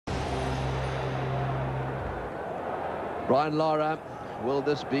Brian Lara, will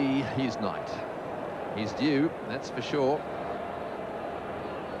this be his night? He's due, that's for sure.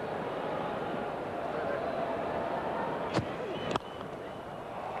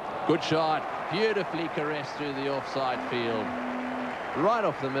 Good shot, beautifully caressed through the offside field, right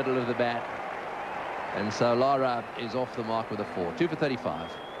off the middle of the bat. And so Lara is off the mark with a 4. 2 for 35.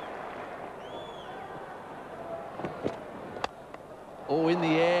 Oh, in the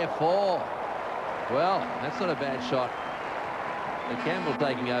air, 4. Well, that's not a bad shot. And Campbell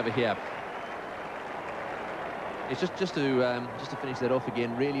taking over here. It's just to finish that off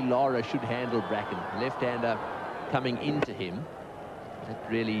again. Really, Lara should handle Bracken. Left-hander coming into him. That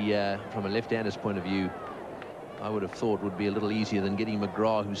really, from a left-hander's point of view, I would have thought would be a little easier than getting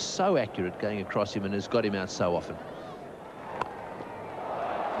McGrath, who's so accurate going across him and has got him out so often.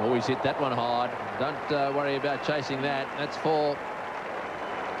 Always hit that one hard. Don't worry about chasing that. That's 4.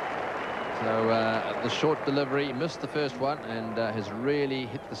 So the short delivery, missed the first one and has really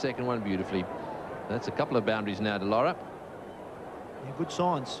hit the second one beautifully. That's a couple of boundaries now to Lara. Yeah, good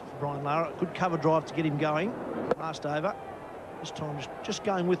signs for Brian Lara. Good cover drive to get him going. Last over. This time just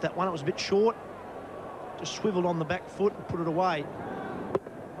going with that one. It was a bit short. Just swiveled on the back foot and put it away.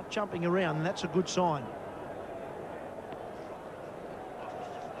 Not jumping around, and that's a good sign.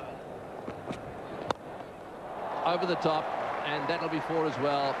 Over the top, and that'll be 4 as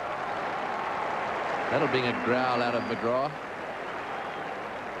well. That'll bring a growl out of McGrath.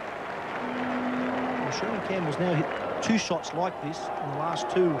 Well, Sherwin Campbell's now hit 2 shots like this in the last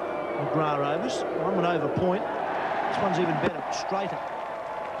 2 McGrath overs. One went over point. This one's even better, straighter.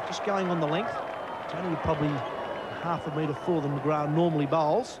 Just going on the length. It's only probably half a metre fuller than McGrath normally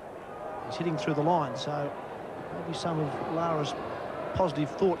bowls. He's hitting through the line, so maybe some of Lara's positive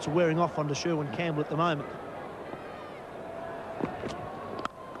thoughts are wearing off onto Sherwin Campbell at the moment.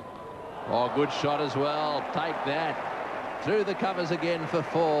 Oh, good shot as well. Take that. Through the covers again for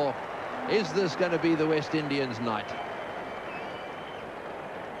 4. Is this going to be the West Indians' night?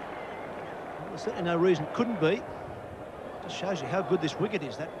 Well, there's certainly no reason it couldn't be. Just shows you how good this wicket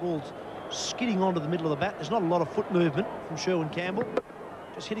is. That ball's skidding onto the middle of the bat. There's not a lot of foot movement from Sherwin Campbell.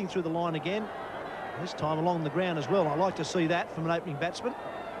 Just hitting through the line again. This time along the ground as well. I like to see that from an opening batsman.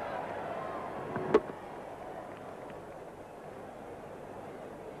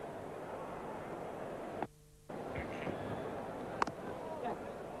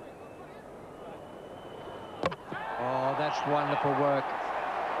 Oh, that's wonderful work.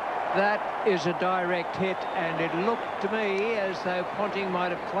 That is a direct hit, and it looked to me as though Ponting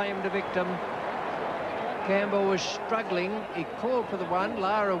might have claimed a victim. Campbell was struggling. He called for the one.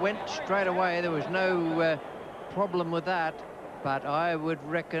 Lara went straight away. There was no problem with that. But I would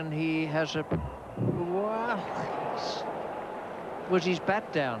reckon he has a... Wow. Was his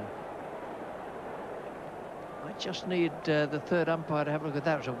bat down? I just need the third umpire to have a look at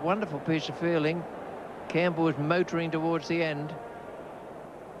that. It was a wonderful piece of fielding. Campbell was motoring towards the end.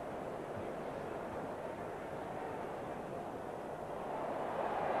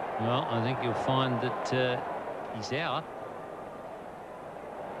 Well, I think you'll find that he's out.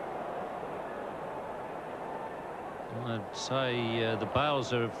 I'd say the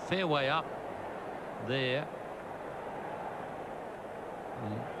bails are a fair way up there.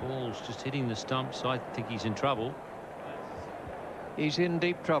 The ball's just hitting the stumps. I think he's in trouble. He's in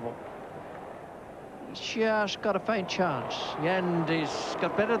deep trouble. He's just got a faint chance, and he's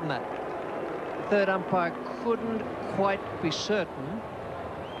got better than that. The third umpire couldn't quite be certain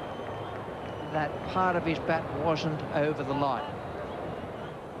that part of his bat wasn't over the line.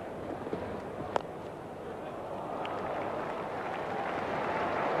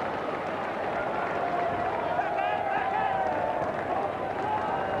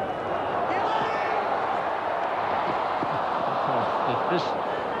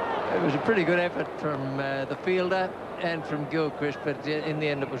 It was a pretty good effort from the fielder and from Gilchrist, but in the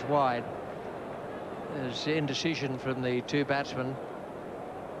end it was wide. There's indecision from the 2 batsmen.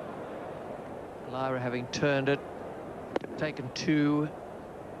 Lara having turned it, taken 2.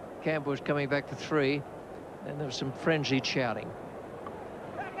 Campbell was coming back for 3. And there was some frenzied shouting.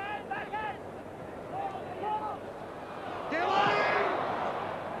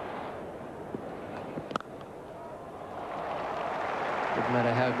 Doesn't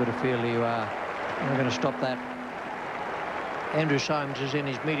matter how good a fielder you are, you're not going to stop that. Andrew Symes is in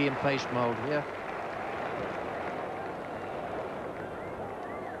his medium pace mode here.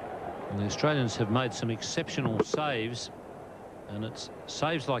 And the Australians have made some exceptional saves, and it's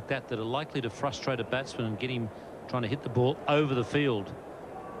saves like that that are likely to frustrate a batsman and get him trying to hit the ball over the field.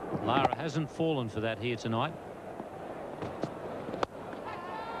 Lara hasn't fallen for that here tonight.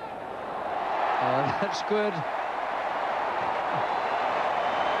 Oh, that's good.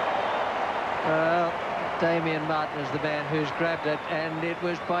 Well, Damien Martin is the man who's grabbed it, and it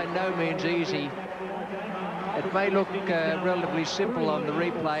was by no means easy. It may look relatively simple on the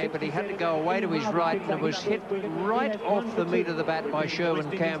replay, but he had to go away to his right, and it was hit right off the meat of the bat by Sherwin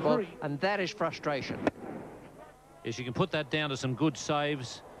Campbell, and that is frustration. Yes, you can put that down to some good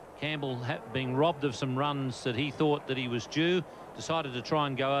saves. Campbell being robbed of some runs that he thought that he was due, decided to try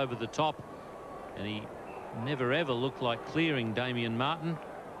and go over the top, and he never ever looked like clearing Damien Martin.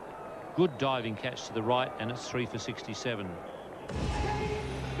 Good diving catch to the right, and it's 3 for 67.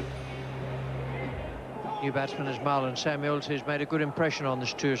 New batsman is Marlon Samuels, who's made a good impression on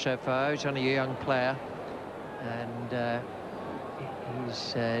this tour so far. He's only a young player, and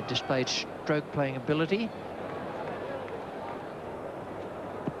he's displayed stroke playing ability.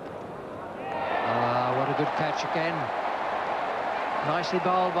 What a good catch again. Nicely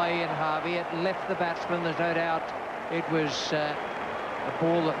bowled by Ian Harvey. It left the batsman, there's no doubt. It was a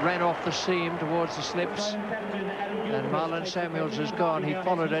ball that ran off the seam towards the slips, and Marlon Samuels has gone. He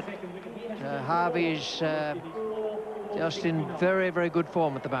followed it. Harvey's just in very, very good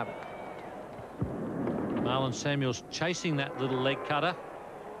form at the moment. Marlon Samuels chasing that little leg cutter,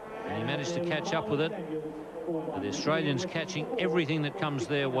 and he managed to catch up with it. But the Australians catching everything that comes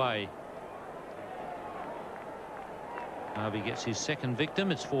their way. Harvey gets his second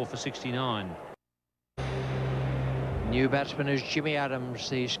victim. It's 4 for 69. New batsman is Jimmy Adams,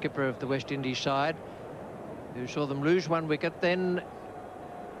 the skipper of the West Indies side, who saw them lose 1 wicket, then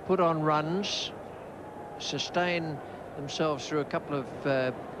put on runs, sustain themselves through a couple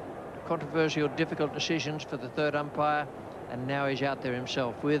of controversial, difficult decisions for the third umpire, and now he's out there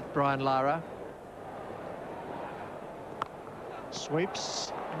himself with Brian Lara.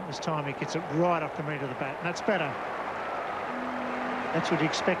 Sweeps. This time he gets it right off the meat of the bat, and that's better. That's what you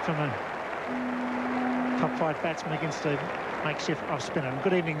expect from a top flight batsman against a makeshift off spinner.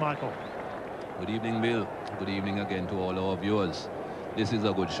 Good evening, Michael. Good evening, Bill. Good evening again to all our viewers. This is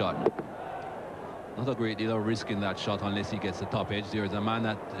a good shot. Not a great deal of risk in that shot unless he gets the top edge. There's a man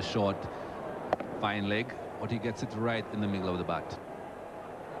at the short, fine leg, but he gets it right in the middle of the bat.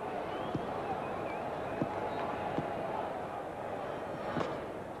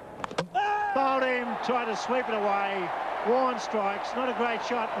 Bowled him, tried to sweep it away. Warren strikes. Not a great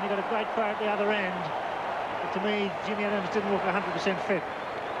shot when you got a great throw at the other end. But to me, Jimmy Adams didn't look 100% fit.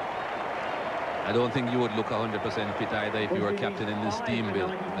 I don't think you would look 100% fit either if you were captain in this team,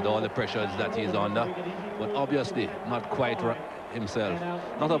 Bill, with all the pressures that he's under. But obviously, not quite himself.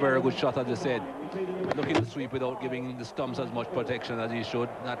 Not a very good shot, as I said. Looking to sweep without giving the stumps as much protection as he should.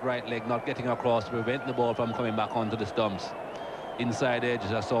 That right leg not getting across to prevent the ball from coming back onto the stumps. Inside edge,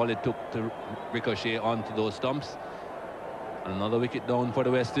 that's all it took to ricochet onto those stumps. And another wicket down for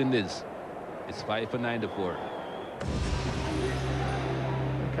the West Indies. It's 5 for 94.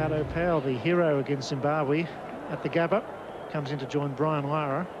 Ricardo Powell, the hero against Zimbabwe at the Gabba, comes in to join Brian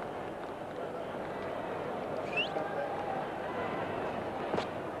Lara.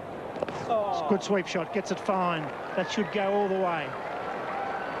 It's a good sweep shot, gets it fine. That should go all the way.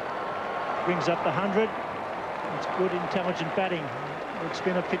 Brings up the 100. It's good, intelligent batting. Good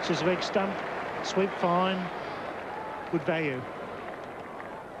spinner pitches leg stump. Sweep fine. Good value.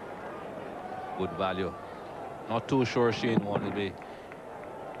 Good value. Not too sure Shane Warne will be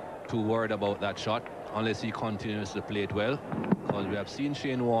too worried about that shot unless he continues to play it well, because we have seen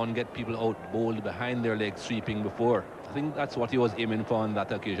Shane Warne get people out bowled behind their legs sweeping before. I think that's what he was aiming for on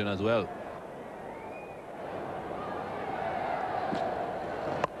that occasion as well.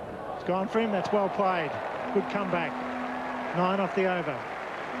 It's gone for him. That's well played. Good comeback. 9 off the over.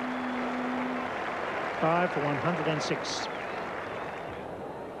 5 for 106.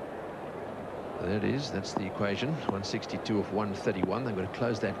 There it is. That's the equation. 162 of 131. They've got to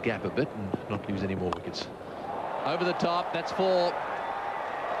close that gap a bit and not lose any more wickets. Over the top. That's 4.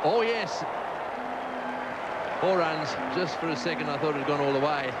 Oh, yes. 4 runs. Just for a second, I thought it had gone all the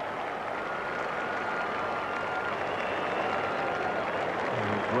way.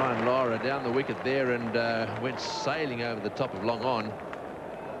 Brian Lara down the wicket there and went sailing over the top of long on.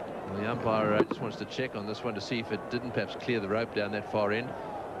 And the umpire just wants to check on this one to see if it didn't perhaps clear the rope down that far end.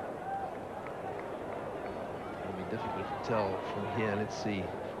 It'll be difficult to tell from here. Let's see.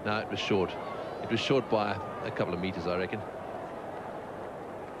 No, it was short. It was short by a couple of meters, I reckon.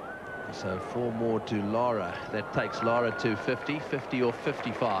 So 4 more to Lara. That takes Lara to 50, 50 or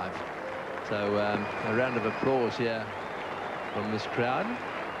 55. So a round of applause here from this crowd.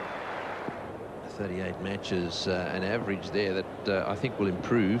 38 matches, an average there that I think will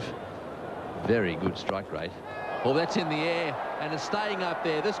improve. Very good strike rate. Oh, that's in the air and it's staying up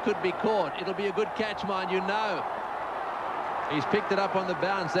there. This could be caught. It'll be a good catch, mind you. No. He's picked it up on the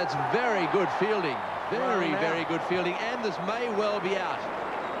bounce. That's very good fielding. Very good fielding. And this may well be out.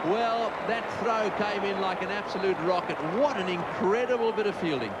 Well, that throw came in like an absolute rocket. What an incredible bit of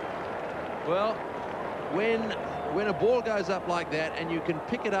fielding. Well, when a ball goes up like that and you can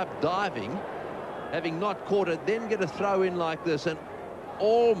pick it up diving, having not caught it, then get a throw in like this and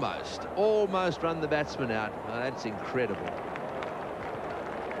almost run the batsman out. Oh, that's incredible.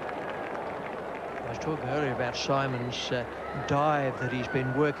 I was talking earlier about Simon's dive that he's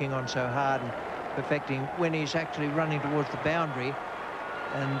been working on so hard and perfecting when he's actually running towards the boundary,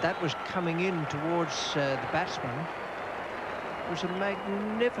 and that was coming in towards the batsman. It was a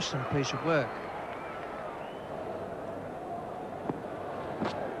magnificent piece of work.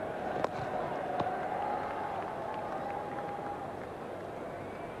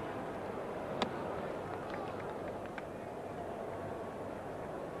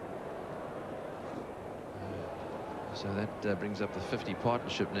 So that brings up the 50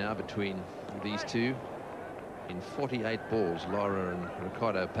 partnership now between these two in 48 balls, Lara and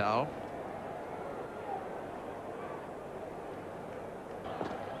Ricardo Powell.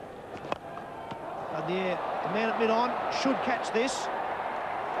 There, the man at mid-on should catch this,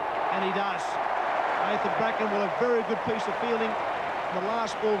 and he does. Nathan Bracken will have a very good piece of fielding. The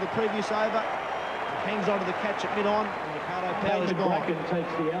last ball of the previous over, hangs on to the catch at mid-on, and Ricardo Powell is gone.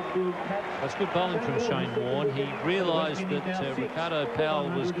 That's good bowling from Shane Warne. He realised that Ricardo Powell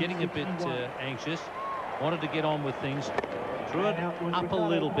was getting a bit anxious, wanted to get on with things, threw it up a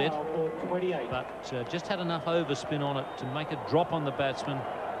little bit, but just had enough overspin on it to make it drop on the batsman.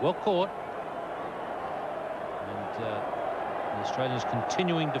 Well caught. And the Australians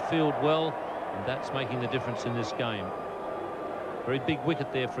continuing to field well, and that's making the difference in this game. Very big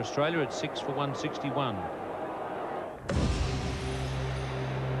wicket there for Australia at 6 for 161.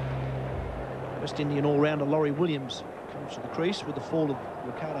 West Indian all-rounder Laurie Williams comes to the crease with the fall of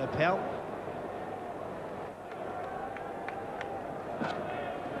Ricardo Powell.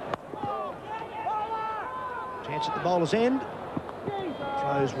 Chance at the bowler's end.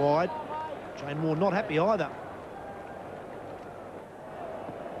 Throws wide. Shane Warne not happy either.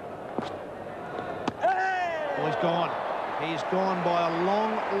 Oh, he's gone. He's gone by a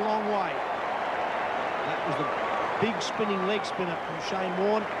long way. That was the big spinning leg spinner from Shane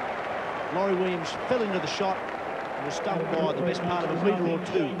Warne. Laurie Williams fell into the shot and was stumped by the best part of a metre or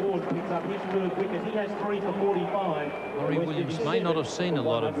two. Laurie Williams may not have seen a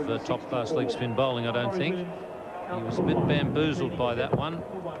lot of top-class leg spin bowling, I don't think. He was a bit bamboozled by that one.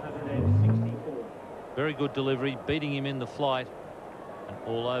 Very good delivery, beating him in the flight. And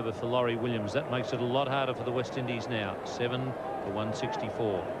all over for Laurie Williams. That makes it a lot harder for the West Indies now. 7 for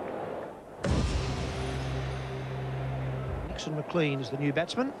 164. Nixon McLean is the new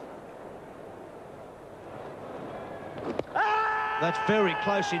batsman. That's very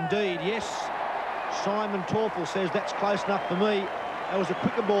close indeed, yes. Simon Torfel says that's close enough for me. That was a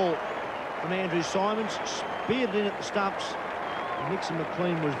quicker ball from Andrew Simons. Speared it in at the stumps. And Nixon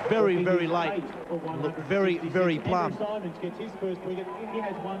McLean was very late. And looked very plumb.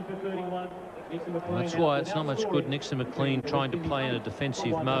 That's why it's not much good Nixon McLean trying to play in a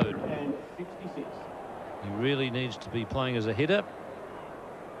defensive mode. He really needs to be playing as a hitter.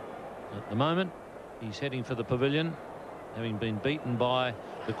 At the moment, he's heading for the pavilion, having been beaten by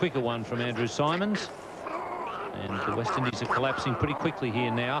the quicker one from Andrew Simons. And the West Indies are collapsing pretty quickly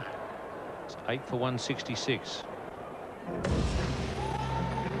here now. It's 8 for 166.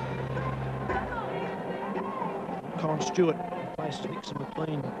 Colin Stewart places Nixon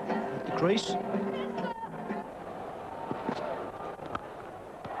McLean at the crease.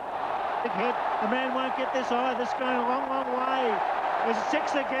 Big hit. The man won't get this either. This is going a long way. There's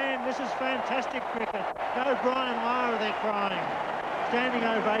 6 again. This is fantastic cricket. Go Brian Lara, they're crying. Standing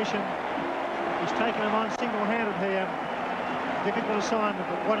ovation. He's taken them on single-handed here. Difficult assignment,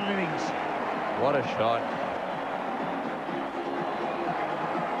 but what an innings. What a shot.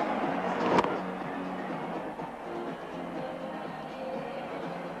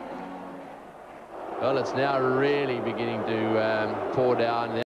 Well, it's now really beginning to pour down.